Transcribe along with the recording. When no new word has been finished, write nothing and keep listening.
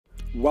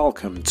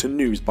Welcome to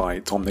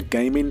Byte on the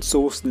Gaming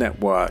Source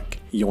Network,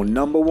 your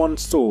number one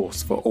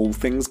source for all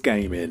things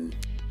gaming.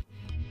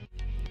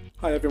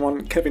 Hi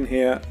everyone, Kevin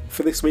here.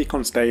 For this week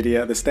on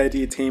Stadia, the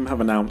Stadia team have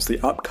announced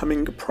the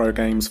upcoming Pro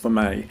games for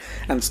May,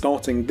 and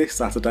starting this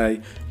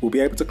Saturday, we'll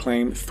be able to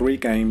claim 3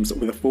 games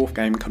with a 4th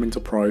game coming to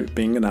Pro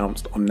being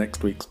announced on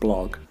next week's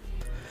blog.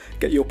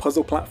 Get your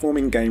puzzle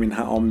platforming gaming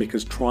hat on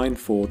because Trine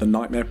 4 The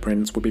Nightmare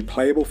Prince will be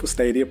playable for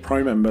Stadia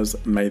Pro members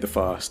May the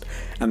 1st,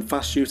 and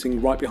fast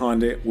shooting right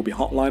behind it will be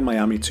Hotline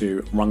Miami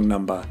 2 Wrong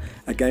Number,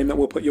 a game that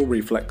will put your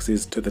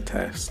reflexes to the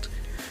test.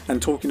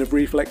 And talking of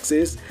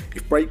reflexes,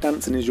 if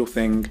breakdancing is your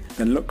thing,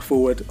 then look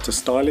forward to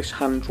stylish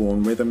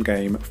hand-drawn rhythm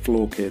game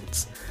Floor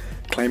Kids.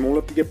 Claim all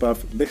of the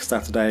above this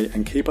Saturday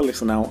and keep a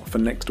listen out for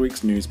next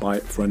week's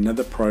Byte for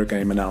another Pro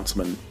game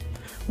announcement.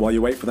 While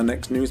you wait for the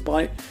next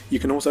Byte, you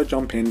can also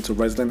jump into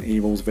Resident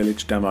Evil's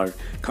Village demo,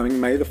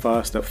 coming May the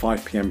 1st at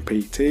 5pm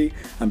PT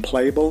and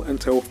playable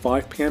until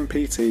 5pm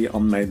PT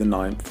on May the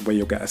 9th, where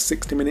you'll get a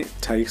 60-minute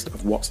taste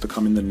of what's to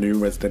come in the new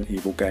Resident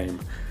Evil game.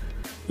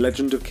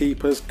 Legend of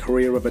Keepers: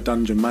 Career of a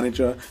Dungeon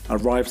Manager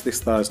arrives this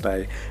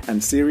Thursday,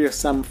 and Serious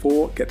Sam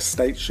 4 gets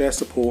state share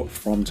support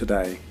from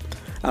today.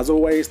 As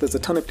always, there's a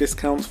ton of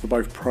discounts for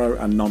both pro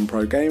and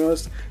non-pro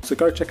gamers, so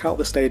go check out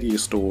the Stadia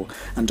store,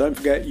 and don't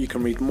forget you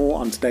can read more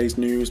on today's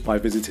news by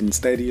visiting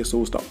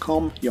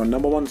stadiasource.com, your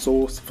number one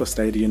source for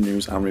Stadia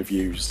news and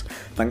reviews.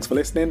 Thanks for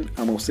listening,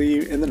 and we'll see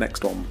you in the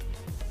next one.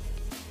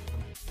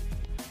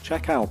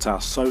 Check out our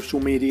social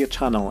media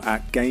channel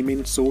at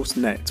Gaming Source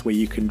Net, where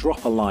you can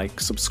drop a like,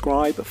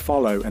 subscribe,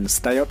 follow and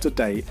stay up to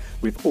date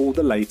with all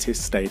the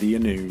latest Stadia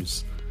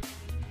news.